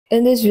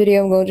In this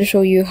video, I'm going to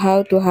show you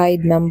how to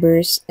hide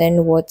members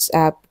in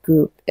WhatsApp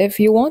group. If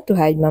you want to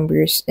hide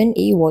members in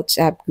a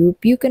WhatsApp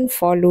group, you can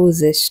follow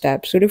this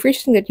step. So the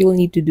first thing that you'll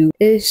need to do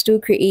is to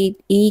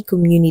create a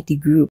community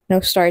group.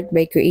 Now start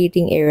by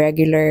creating a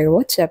regular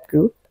WhatsApp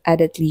group. Add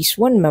at least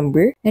one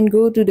member and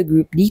go to the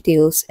group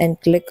details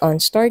and click on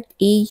start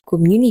a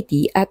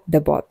community at the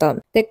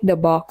bottom. Tick the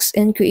box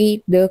and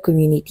create the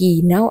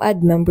community. Now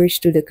add members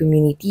to the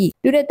community.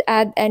 Do not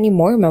add any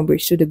more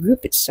members to the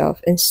group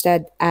itself.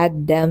 Instead,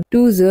 add them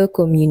to the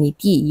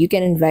community. You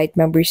can invite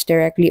members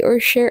directly or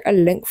share a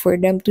link for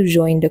them to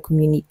join the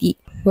community.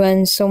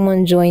 When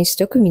someone joins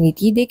the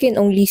community, they can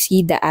only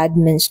see the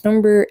admin's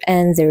number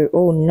and their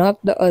own, not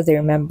the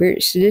other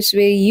members. This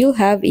way, you'll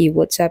have a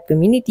WhatsApp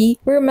community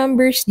where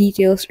members'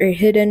 details are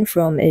hidden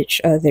from each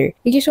other.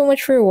 Thank you so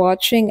much for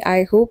watching.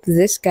 I hope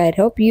this guide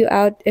helped you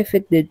out. If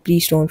it did,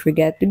 please don't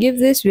forget to give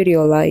this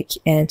video a like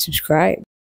and subscribe.